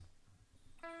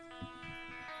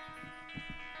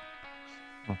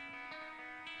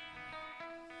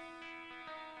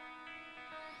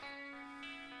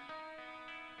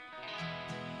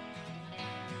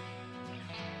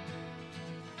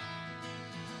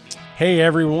Hey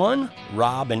everyone,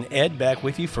 Rob and Ed back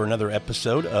with you for another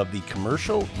episode of the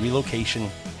Commercial Relocation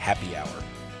Happy Hour.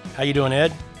 How you doing,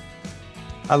 Ed?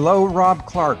 Hello, Rob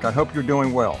Clark. I hope you're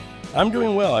doing well. I'm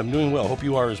doing well. Hope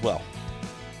you are as well.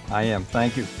 I am.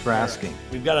 Thank you for asking.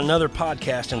 Right. We've got another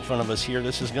podcast in front of us here.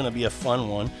 This is going to be a fun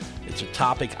one. It's a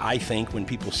topic I think when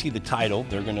people see the title,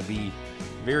 they're going to be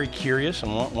very curious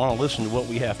and want to listen to what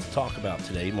we have to talk about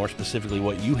today, more specifically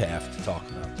what you have to talk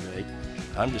about today.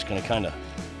 I'm just going to kind of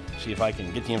see if I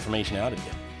can get the information out of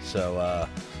you. So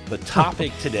the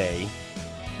topic today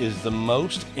is the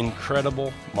most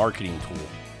incredible marketing tool.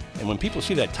 And when people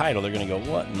see that title, they're going to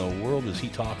go, what in the world is he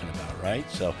talking about, right?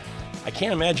 So I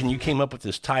can't imagine you came up with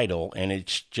this title and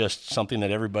it's just something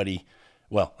that everybody,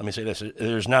 well, let me say this,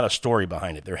 there's not a story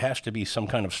behind it. There has to be some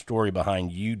kind of story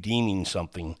behind you deeming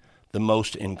something the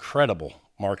most incredible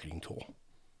marketing tool.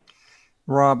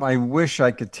 Rob, I wish I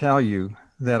could tell you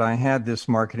that I had this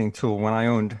marketing tool when I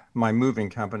owned my moving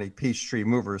company, Peachtree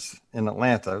Movers in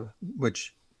Atlanta,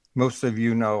 which most of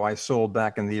you know I sold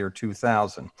back in the year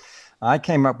 2000. I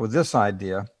came up with this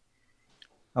idea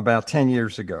about 10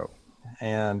 years ago.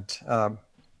 And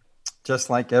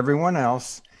just like everyone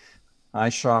else, I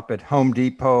shop at Home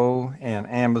Depot and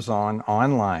Amazon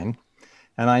online.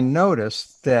 And I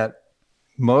noticed that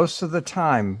most of the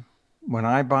time when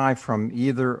I buy from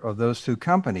either of those two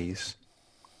companies,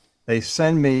 they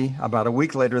send me, about a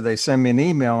week later, they send me an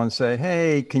email and say,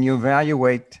 hey, can you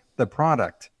evaluate the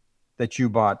product that you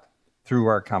bought through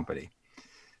our company?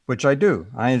 Which I do.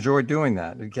 I enjoy doing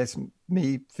that. It gets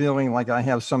me feeling like I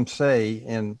have some say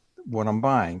in what I'm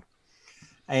buying.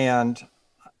 And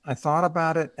I thought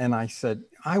about it and I said,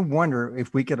 I wonder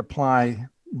if we could apply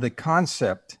the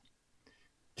concept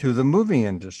to the moving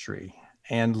industry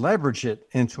and leverage it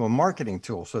into a marketing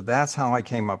tool. So that's how I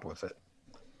came up with it.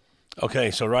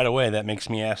 Okay, so right away, that makes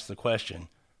me ask the question,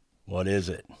 what is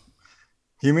it?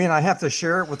 You mean I have to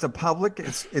share it with the public?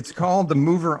 It's called the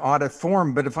Mover Audit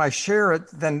Form, but if I share it,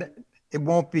 then it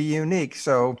won't be unique.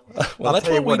 So well, that's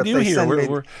what we do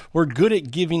here. We're good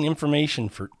at giving information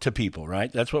to people,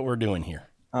 right? That's what we're doing here.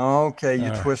 Okay,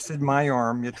 you twisted my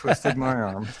arm.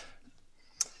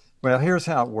 Well, here's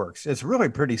how it works. It's really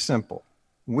pretty simple.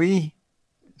 We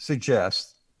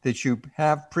suggest that you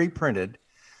have pre-printed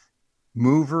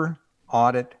Mover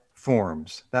Audit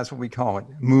Forms. That's what we call it,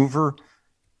 Mover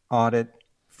Audit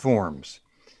Forms.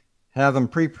 Have them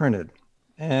pre-printed.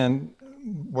 And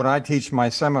what I teach my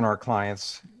seminar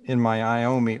clients in my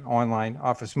IOMI online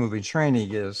office moving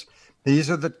training is these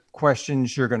are the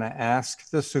questions you're going to ask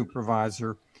the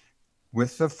supervisor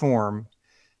with the form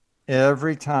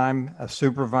every time a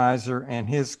supervisor and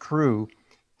his crew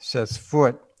sets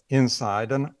foot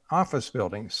inside an office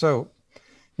building. So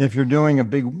if you're doing a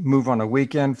big move on a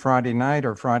weekend, Friday night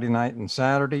or Friday night and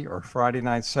Saturday or Friday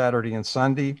night, Saturday and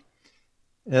Sunday,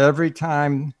 every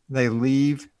time they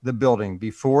leave the building,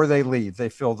 before they leave, they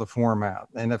fill the form out.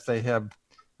 And if they have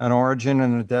an origin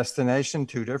and a destination,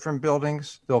 two different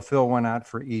buildings, they'll fill one out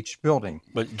for each building.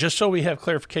 But just so we have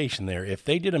clarification there, if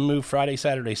they did a move Friday,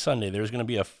 Saturday, Sunday, there's going to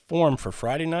be a form for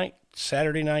Friday night,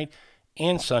 Saturday night,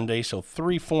 and Sunday. So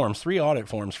 3 audit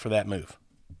forms for that move.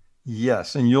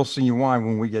 Yes, and you'll see why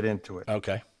when we get into it.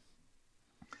 Okay.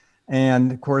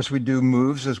 And of course, we do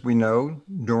moves, as we know,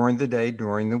 during the day,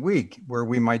 during the week, where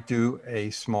we might do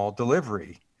a small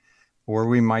delivery, or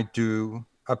we might do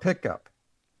a pickup,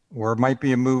 or it might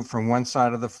be a move from one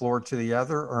side of the floor to the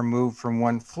other, or move from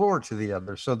one floor to the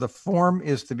other. So the form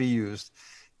is to be used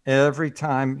every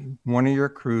time one of your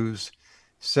crews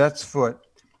sets foot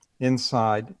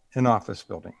inside an office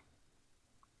building.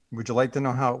 Would you like to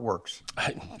know how it works?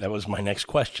 That was my next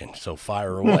question, so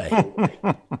fire away.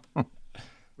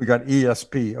 We got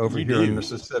ESP over here in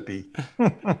Mississippi.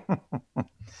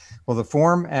 Well, the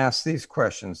form asks these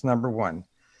questions. Number 1,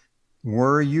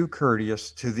 were you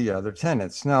courteous to the other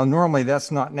tenants? Now, normally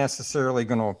that's not necessarily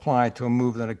going to apply to a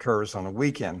move that occurs on a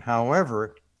weekend.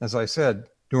 However, as I said,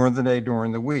 during the day,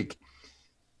 during the week,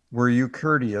 were you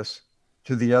courteous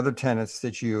to the other tenants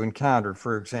that you encountered?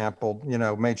 For example,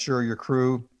 made sure your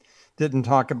crew didn't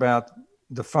talk about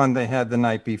the fun they had the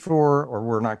night before, or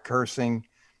were not cursing.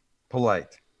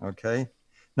 Polite. Okay.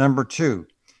 Number 2,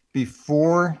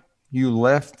 before you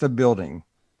left the building,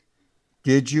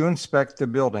 did you inspect the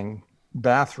building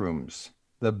bathrooms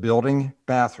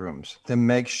to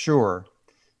make sure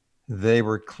they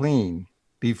were clean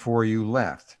before you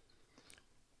left?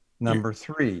 Number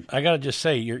 3. I got to just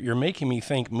say, you're making me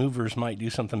think movers might do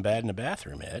something bad in the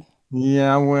bathroom, Ed.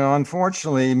 Yeah, well,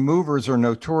 unfortunately, movers are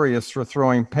notorious for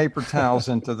throwing paper towels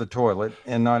into the toilet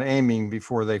and not aiming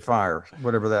before they fire,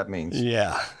 whatever that means.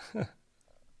 Yeah.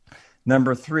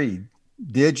 Number 3,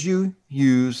 Did you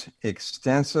use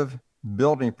extensive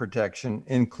building protection,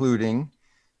 including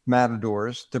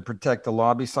matadors, to protect the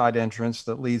lobby side entrance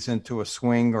that leads into a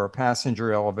swing or a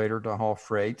passenger elevator to haul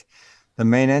freight, the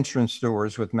main entrance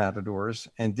doors with matadors,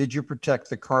 and did you protect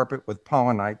the carpet with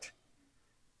pollinite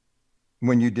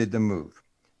when you did the move?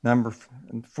 Number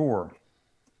 4,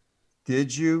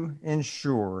 did you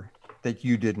ensure that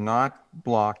you did not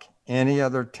block any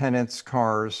other tenants'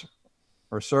 cars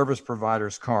or service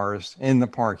providers' cars in the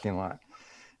parking lot?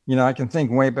 You know, I can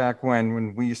think way back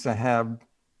when we used to have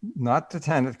not the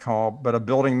tenant call, but a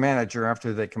building manager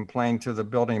after they complained to the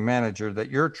building manager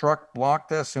that your truck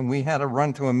blocked us and we had to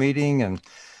run to a meeting and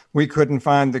we couldn't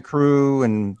find the crew.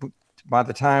 And by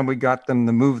the time we got them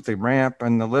to move the ramp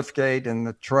and the lift gate and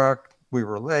the truck, we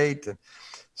were late.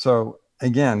 So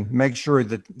again, make sure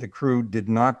that the crew did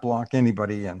not block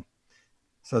anybody in.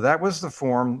 So that was the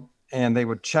form, and they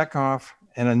would check off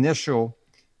and initial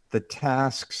the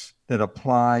tasks that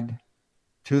applied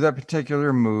to that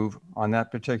particular move on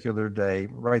that particular day,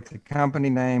 write the company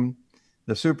name,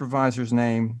 the supervisor's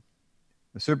name.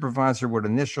 The supervisor would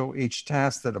initial each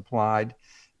task that applied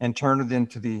and turn it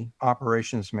into the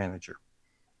operations manager.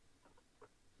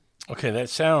 Okay, that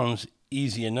sounds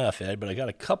easy enough, Ed, but I got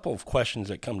a couple of questions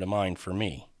that come to mind for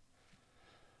me.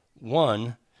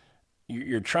 One,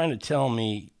 you're trying to tell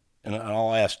me, and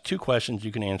I'll ask 2 questions,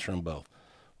 you can answer them both.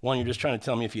 One, you're just trying to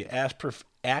tell me if you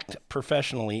act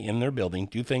professionally in their building,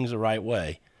 do things the right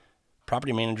way,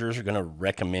 property managers are going to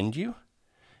recommend you.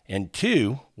 And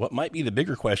 2, what might be the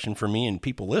bigger question for me and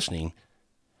people listening,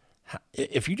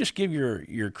 if you just give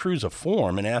your crews a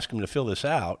form and ask them to fill this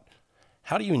out,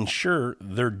 how do you ensure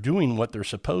they're doing what they're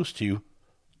supposed to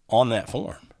on that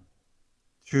form?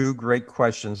 2 great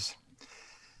questions.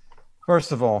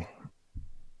 First of all,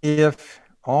 if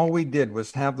all we did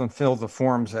was have them fill the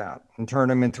forms out and turn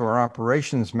them into our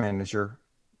operations manager,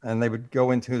 and they would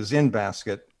go into his in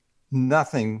basket,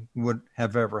 nothing would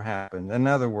have ever happened. In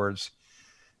other words,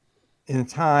 in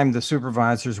time, the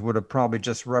supervisors would have probably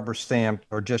just rubber stamped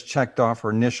or just checked off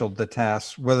or initialed the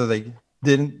tasks, whether they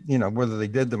did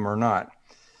them or not.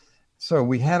 So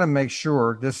we had to make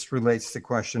sure, this relates to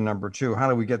question number 2, how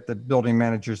do we get the building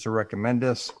managers to recommend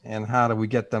us, and how do we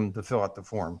get them to fill out the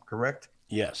form, correct?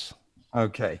 Yes.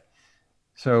 Okay.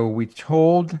 So we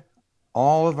told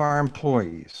all of our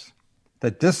employees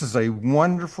that this is a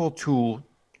wonderful tool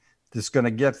that's going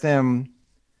to get them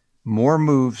more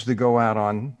moves to go out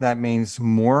on. That means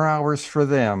more hours for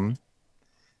them.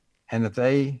 And if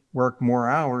they work more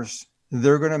hours,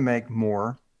 they're going to make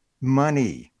more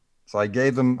money. So I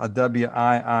gave them a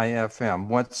WIIFM.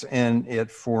 What's in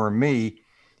it for me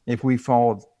if we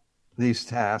followed these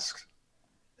tasks?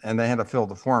 And they had to fill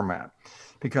the form out.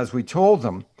 Because we told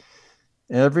them,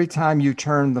 every time you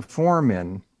turn the form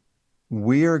in,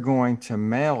 we are going to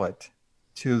mail it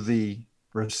to the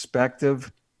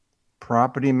respective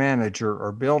property manager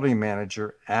or building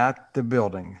manager at the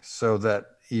building, so that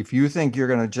if you think you're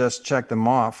going to just check them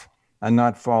off and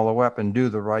not follow up and do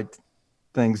the right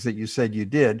things that you said you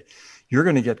did, you're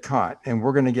going to get caught, and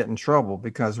we're going to get in trouble,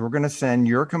 because we're going to send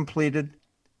your completed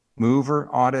mover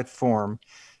audit form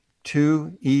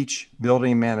to each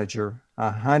building manager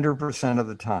 100% of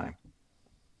the time.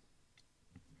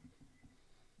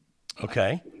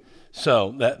 Okay.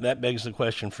 So that begs the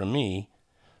question for me.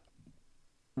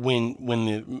 When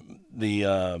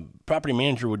the property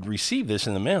manager would receive this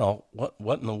in the mail,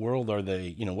 what in the world are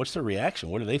they, what's their reaction?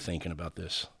 What are they thinking about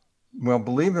this? Well,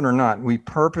 believe it or not, we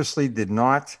purposely did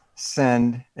not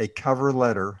send a cover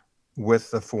letter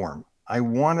with the form. I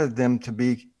wanted them to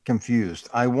be confused.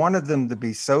 I wanted them to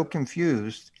be so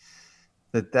confused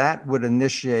that would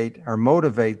initiate or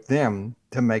motivate them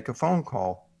to make a phone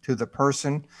call to the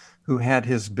person who had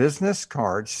his business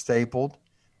card stapled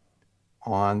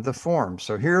on the form.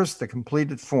 So here's the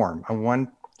completed form, a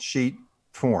 1-sheet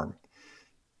form.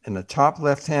 In the top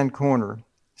left-hand corner,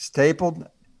 stapled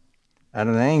at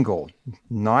an angle,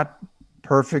 not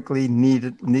perfectly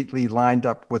neatly lined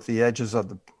up with the edges of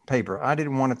the paper. I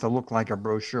didn't want it to look like a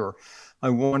brochure. I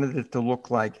wanted it to look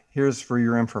like, here's for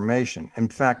your information. In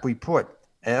fact, we put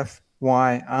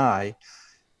FYI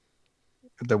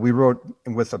that we wrote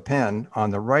with a pen on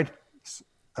the right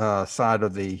side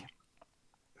of the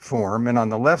form, and on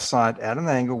the left side at an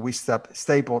angle we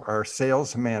stapled our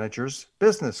sales manager's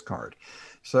business card.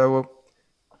 So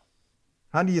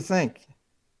what do you think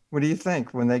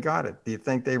when they got it? Do you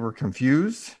think they were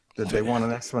confused? Did they want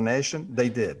an explanation? They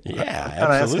did. Yeah,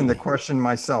 I'm asking the question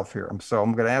myself here. So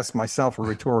I'm going to ask myself a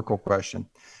rhetorical question.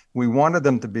 We wanted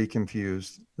them to be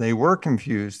confused. They were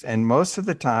confused. And most of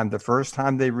the time, the first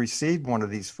time they received one of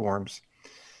these forms,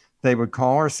 they would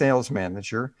call our sales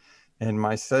manager And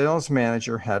my sales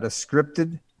manager had a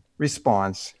scripted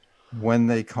response when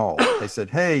they called. They said,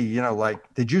 hey,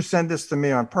 did you send this to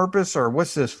me on purpose, or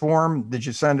what's this form? Did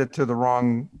you send it to the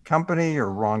wrong company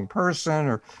or wrong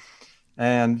person?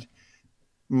 And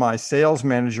my sales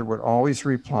manager would always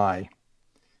reply,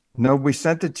 no, we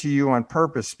sent it to you on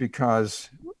purpose because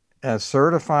as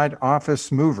certified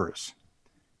office movers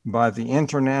by the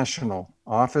International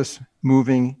Office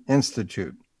Moving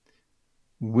Institute,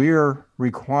 we're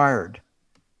required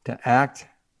to act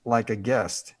like a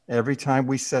guest every time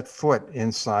we set foot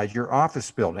inside your office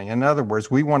building. In other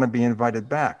words, we want to be invited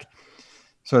back.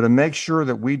 So to make sure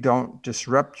that we don't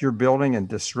disrupt your building and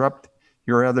disrupt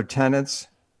your other tenants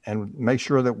and make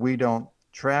sure that we don't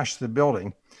trash the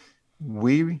building,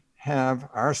 we have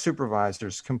our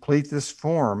supervisors complete this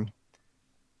form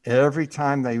every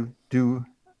time they do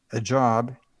a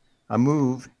job, a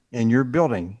move in your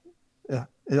building. I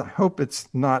hope it's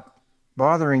not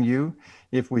bothering you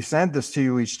if we send this to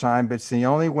you each time, but it's the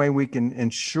only way we can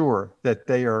ensure that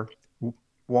they are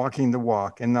walking the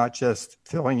walk and not just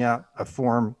filling out a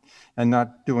form and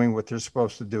not doing what they're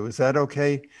supposed to do. Is that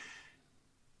okay?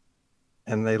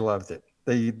 And they loved it.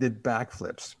 They did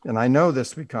backflips. And I know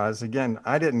this because, again,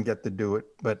 I didn't get to do it,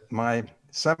 but my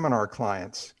seminar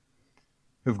clients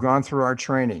who've gone through our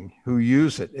training, who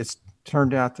use it, it's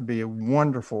turned out to be a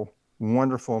wonderful,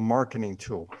 wonderful marketing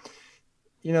tool.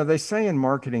 They say in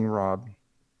marketing, Rob,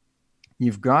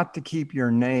 you've got to keep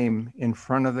your name in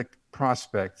front of the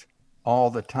prospect all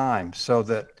the time so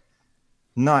that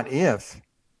not if,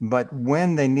 but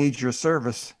when they need your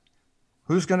service,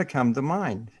 who's going to come to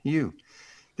mind? You.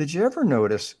 Did you ever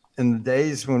notice in the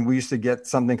days when we used to get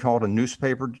something called a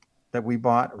newspaper that we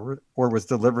bought or was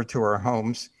delivered to our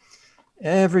homes,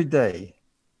 every day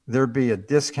there'd be a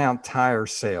discount tire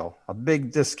sale, a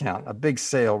big discount, a big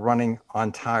sale running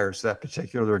on tires that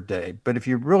particular day. But if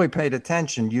you really paid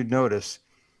attention, you'd notice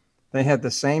they had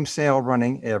the same sale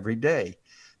running every day,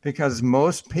 because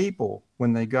most people,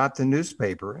 when they got the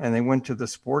newspaper and they went to the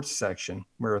sports section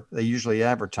where they usually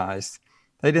advertised,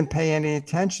 they didn't pay any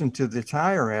attention to the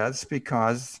tire ads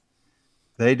because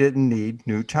they didn't need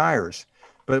new tires.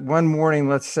 But one morning,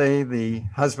 let's say the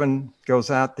husband goes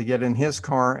out to get in his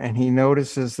car and he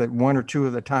notices that one or two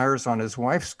of the tires on his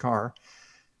wife's car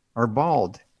are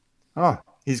bald. Oh,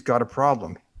 he's got a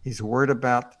problem. He's worried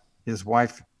about his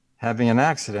wife having an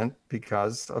accident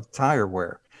because of tire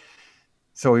wear.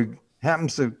 So he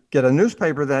happens to get a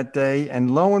newspaper that day,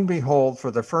 and lo and behold, for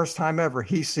the first time ever,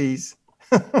 he sees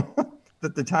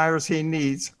that the tires he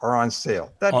needs are on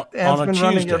sale. That ad's been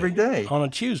running every day. On a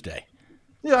Tuesday.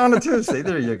 Yeah, on a Tuesday.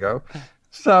 There you go.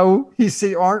 So he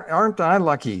see, aren't I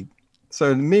lucky?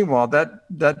 So meanwhile,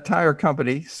 that tire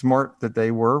company, smart that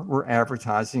they were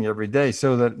advertising every day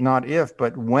so that not if,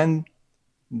 but when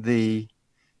the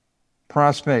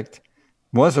prospect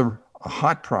was a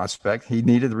hot prospect, he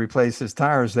needed to replace his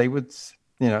tires, they would,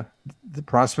 the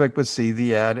prospect would see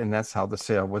the ad, and that's how the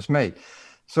sale was made.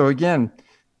 So again,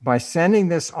 by sending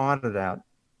this audit out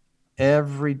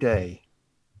every day,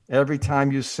 every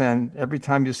time you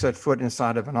set foot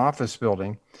inside of an office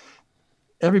building,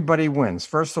 everybody wins.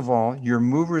 First of all, your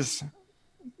movers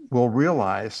will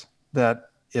realize that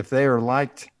if they are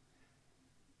liked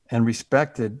and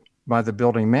respected by the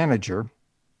building manager,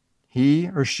 he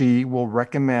or she will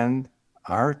recommend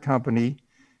our company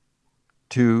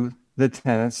to the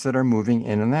tenants that are moving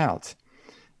in and out.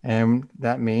 And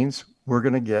that means we're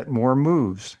going to get more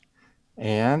moves.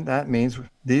 And that means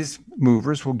these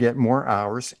movers will get more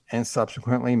hours and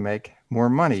subsequently make more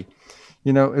money.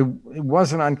 It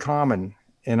wasn't uncommon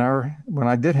when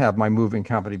I did have my moving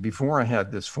company before I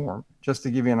had this form, just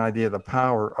to give you an idea of the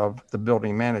power of the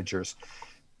building managers.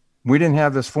 We didn't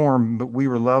have this form, but we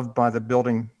were loved by the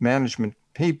building management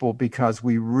people because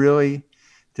we really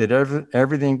did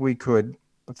everything we could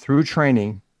through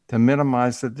training to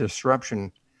minimize the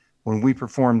disruption when we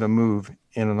performed a move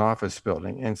in an office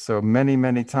building. And so many,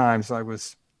 many times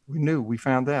we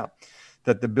found out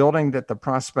that the building that the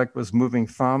prospect was moving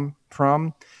from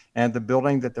and the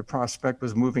building that the prospect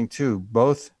was moving to,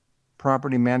 both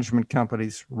property management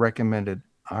companies recommended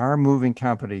our moving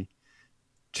company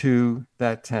to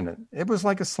that tenant. It was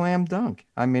like a slam dunk.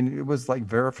 I mean, it was like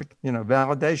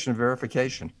validation,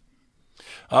 verification.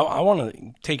 I want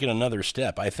to take it another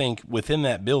step. I think within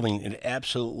that building, it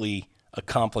absolutely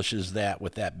accomplishes that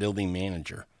with that building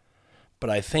manager. But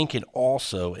I think it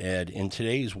also, Ed, in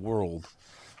today's world,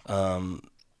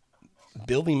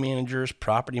 building managers,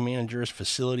 property managers,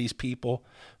 facilities people,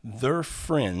 they're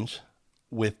friends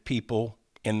with people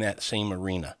in that same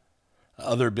arena.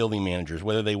 other building managers,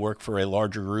 whether they work for a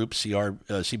larger group,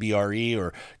 CBRE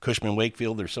or Cushman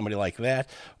Wakefield or somebody like that,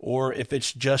 or if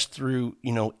it's just through,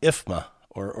 IFMA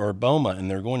or BOMA and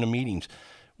they're going to meetings.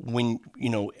 When,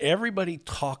 everybody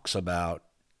talks about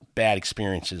bad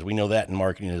experiences, we know that in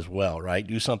marketing as well, right?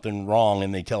 Do something wrong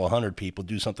and they tell 100 people,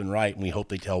 do something right and we hope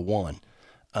they tell one.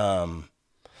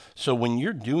 So when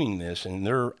you're doing this and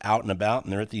they're out and about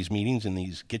and they're at these meetings and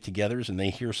these get-togethers and they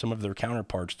hear some of their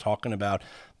counterparts talking about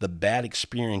the bad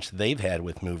experience they've had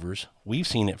with movers, we've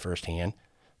seen it firsthand.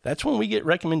 That's when we get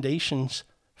recommendations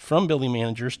from building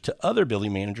managers to other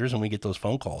building managers and we get those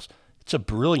phone calls. It's a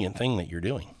brilliant thing that you're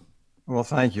doing. Well,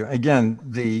 thank you. Again,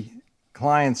 the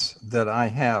clients that I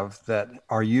have that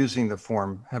are using the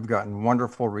form have gotten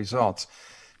wonderful results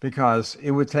because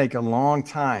it would take a long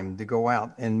time to go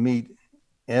out and meet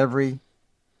every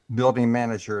building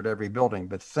manager at every building.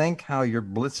 But think how you're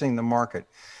blitzing the market.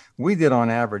 We did on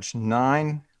average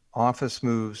 9 office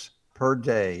moves per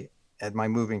day at my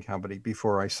moving company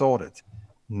before I sold it.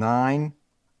 9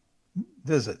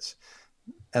 visits.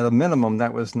 At a minimum,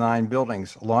 that was 9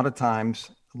 buildings. A lot of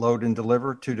times, load and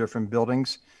deliver 2 different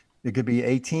buildings. It could be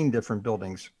 18 different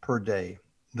buildings per day.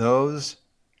 Those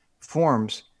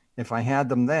forms, if I had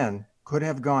them then, could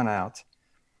have gone out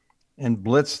and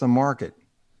blitzed the market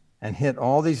and hit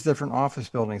all these different office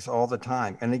buildings all the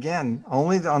time. And again,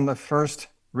 only on the first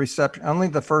reception, only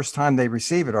the first time they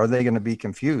receive it are they going to be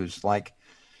confused. Like,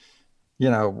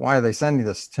 why are they sending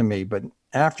this to me? But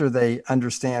after they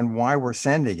understand why we're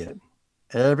sending it,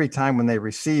 every time when they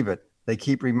receive it, they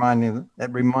keep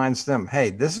it reminds them, hey,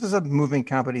 this is a moving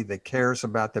company that cares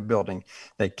about the building,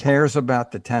 that cares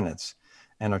about the tenants,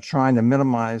 and are trying to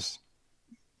minimize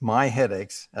my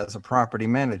headaches as a property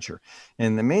manager.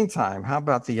 In the meantime, how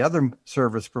about the other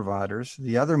service providers,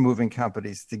 the other moving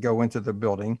companies that go into the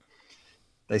building?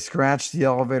 They scratch the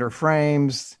elevator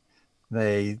frames,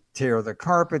 they tear the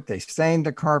carpet, they stain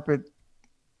the carpet,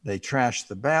 they trash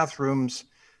the bathrooms.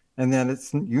 And then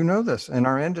this in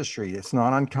our industry, it's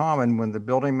not uncommon when the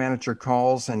building manager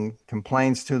calls and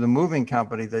complains to the moving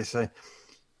company, they say,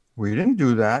 we didn't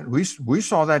do that. We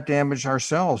saw that damage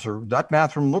ourselves, or that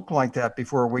bathroom looked like that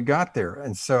before we got there.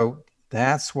 And so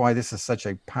that's why this is such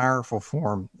a powerful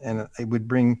form. And it would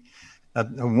bring a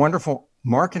wonderful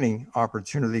marketing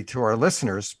opportunity to our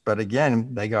listeners. But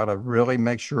again, they got to really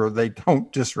make sure they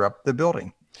don't disrupt the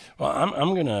building. Well,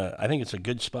 I think it's a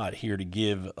good spot here to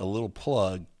give a little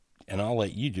plug, and I'll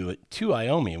let you do it, to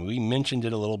IOMI. We mentioned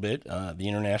it a little bit, the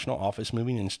International Office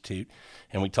Moving Institute,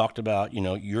 and we talked about,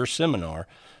 your seminar.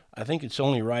 I think it's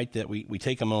only right that we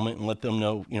take a moment and let them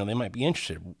know, they might be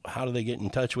interested. How do they get in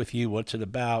touch with you? What's it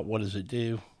about? What does it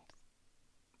do?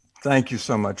 Thank you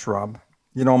so much, Rob.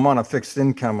 I'm on a fixed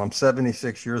income. I'm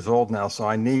 76 years old now, so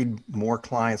I need more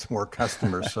clients, more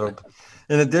customers. So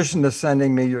in addition to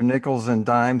sending me your nickels and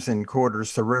dimes and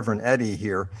quarters to Reverend Eddie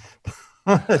here,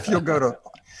 if you'll go to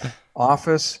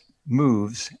Office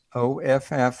Moves,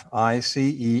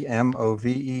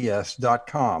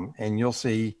 OFFICEMOVES.com, and you'll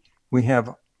see we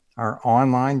have our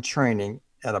online training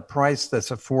at a price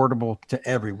that's affordable to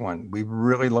everyone. We've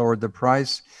really lowered the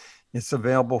price. It's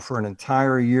available for an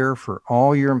entire year for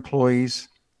all your employees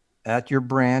at your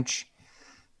branch,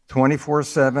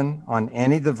 24/7 on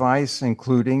any device,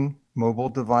 including mobile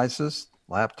devices,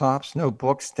 laptops,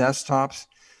 notebooks, desktops.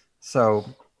 So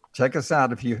check us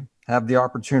out if you have the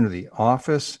opportunity.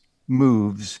 Office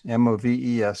Moves,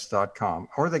 MOVES.com.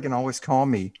 Or they can always call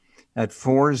me at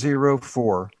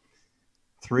 404-358-2172.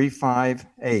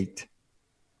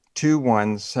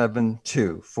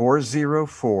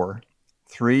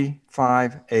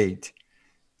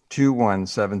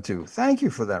 404-358-2172. Thank you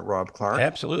for that, Rob Clark.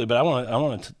 Absolutely. But I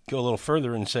want to go a little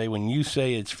further and say, when you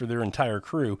say it's for their entire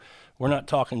crew, we're not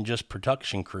talking just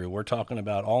production crew. We're talking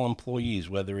about all employees,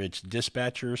 whether it's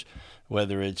dispatchers,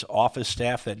 whether it's office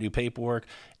staff that do paperwork,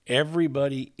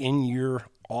 everybody in your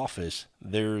office.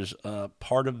 There's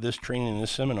part of this training in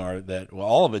this seminar that, well,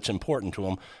 all of it's important to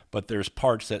them, but there's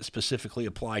parts that specifically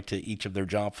apply to each of their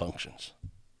job functions.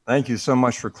 Thank you so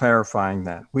much for clarifying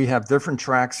that. We have different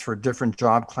tracks for different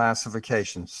job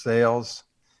classifications: sales,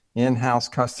 in-house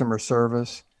customer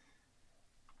service,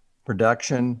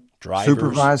 production, drivers,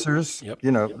 supervisors. Yep.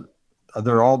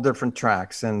 They're all different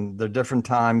tracks, and they're different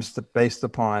times based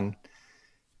upon,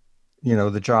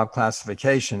 the job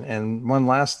classification. And one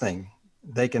last thing,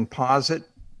 they can pause it,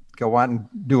 go out and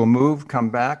do a move, come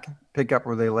back, pick up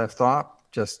where they left off,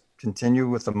 just continue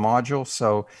with the module.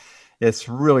 So it's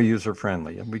really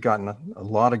user-friendly. And we've gotten a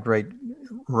lot of great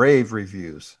rave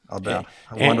reviews about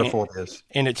how wonderful it is.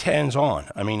 And it's hands-on.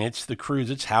 I mean, it's the crews.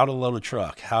 It's how to load a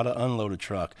truck, how to unload a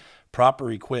truck,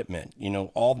 proper equipment,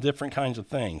 all different kinds of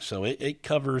things. So it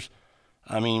covers,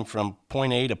 from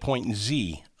point A to point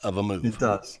Z of a move. It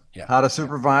does. Yeah. How to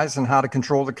supervise and how to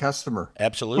control the customer.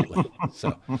 Absolutely.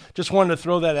 So just wanted to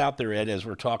throw that out there, Ed, as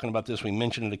we're talking about this. We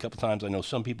mentioned it a couple times. I know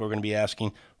some people are going to be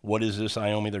asking, what is this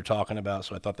IOMI they're talking about?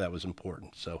 So I thought that was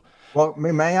important. So, well,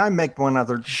 may I make one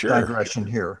other Sure. digression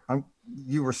here?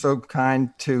 You were so kind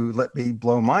to let me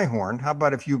blow my horn. How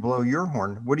about if you blow your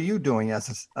horn? What are you doing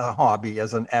as a hobby,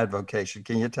 as an advocation?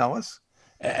 Can you tell us?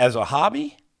 As a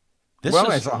hobby?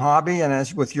 As a hobby and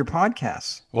as with your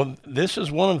podcasts. Well, this is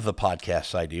one of the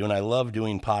podcasts I do, and I love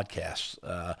doing podcasts.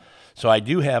 So I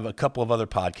do have a couple of other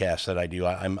podcasts that I do.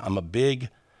 I'm a big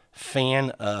fan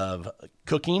of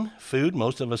cooking, food.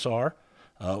 Most of us are.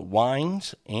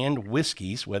 Wines and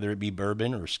whiskeys, whether it be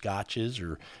bourbon or scotches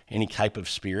or any type of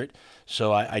spirit.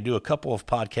 So I do a couple of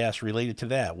podcasts related to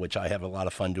that, which I have a lot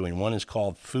of fun doing. One is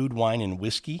called Food, Wine, and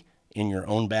Whiskey in Your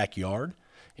Own Backyard,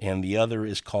 and the other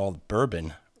is called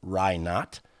Bourbon, Rye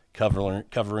Not,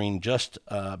 covering just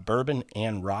bourbon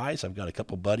and rye. I've got a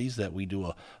couple buddies that we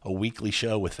do a weekly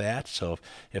show with that. So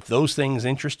if those things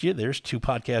interest you, there's 2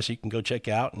 podcasts you can go check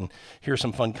out and hear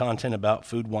some fun content about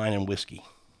food, wine, and whiskey.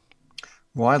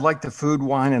 Well, I like the food,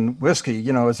 wine, and whiskey.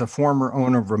 As a former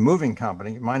owner of a moving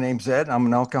company, my name's Ed. I'm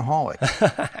an alcoholic.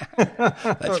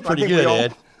 That's pretty good,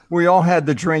 Ed. We all had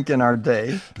the drink in our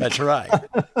day. That's right.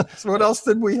 So what else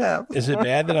did we have? Is it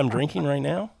bad that I'm drinking right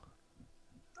now?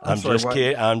 I'm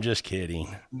just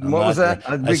kidding. What was that?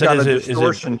 We got a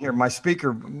distortion here. My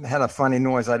speaker had a funny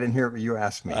noise. I didn't hear what you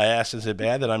asked me. I asked, is it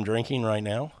bad that I'm drinking right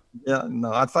now? Yeah,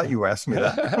 no, I thought you asked me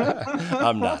that.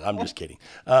 I'm not. I'm just kidding.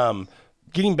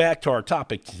 Getting back to our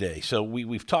topic today. So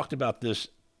we've talked about this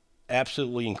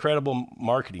absolutely incredible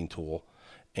marketing tool.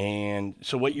 And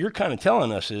so what you're kind of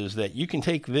telling us is that you can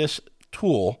take this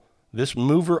tool, this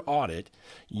mover audit,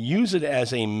 use it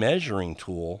as a measuring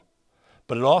tool,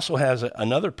 but it also has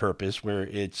another purpose where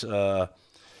it's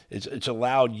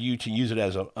allowed you to use it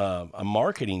as a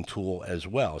marketing tool as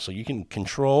well. So you can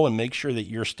control and make sure that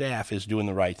your staff is doing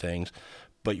the right things,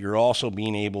 but you're also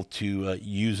being able to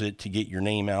use it to get your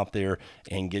name out there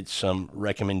and get some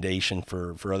recommendation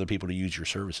for other people to use your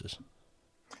services.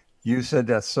 You said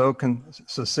that so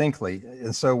succinctly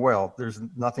and so well. There's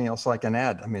nothing else I can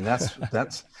add.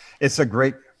 It's a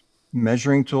great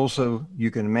measuring tool so you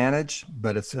can manage,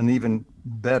 but it's an even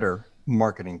better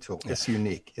marketing tool. It's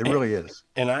unique. It really is.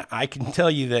 And I can tell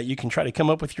you that you can try to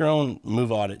come up with your own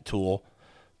move audit tool,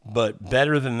 but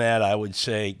better than that, I would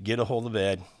say get a hold of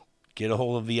Ed, get a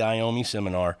hold of the IOMI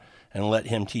seminar, and let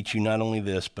him teach you not only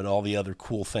this, but all the other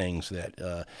cool things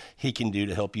that he can do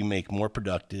to help you make more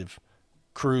productive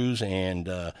crews, and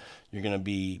you're going to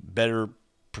be better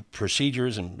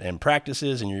procedures and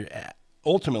practices, and you're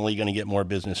ultimately going to get more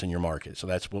business in your market. So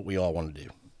that's what we all want to do.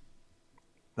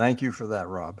 Thank you for that,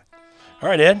 Rob. All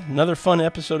right, Ed, another fun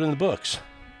episode in the books.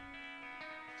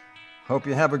 Hope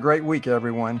you have a great week,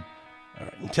 everyone. All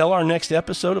right, until our next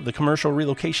episode of the Commercial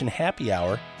Relocation Happy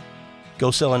Hour, go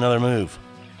sell another move.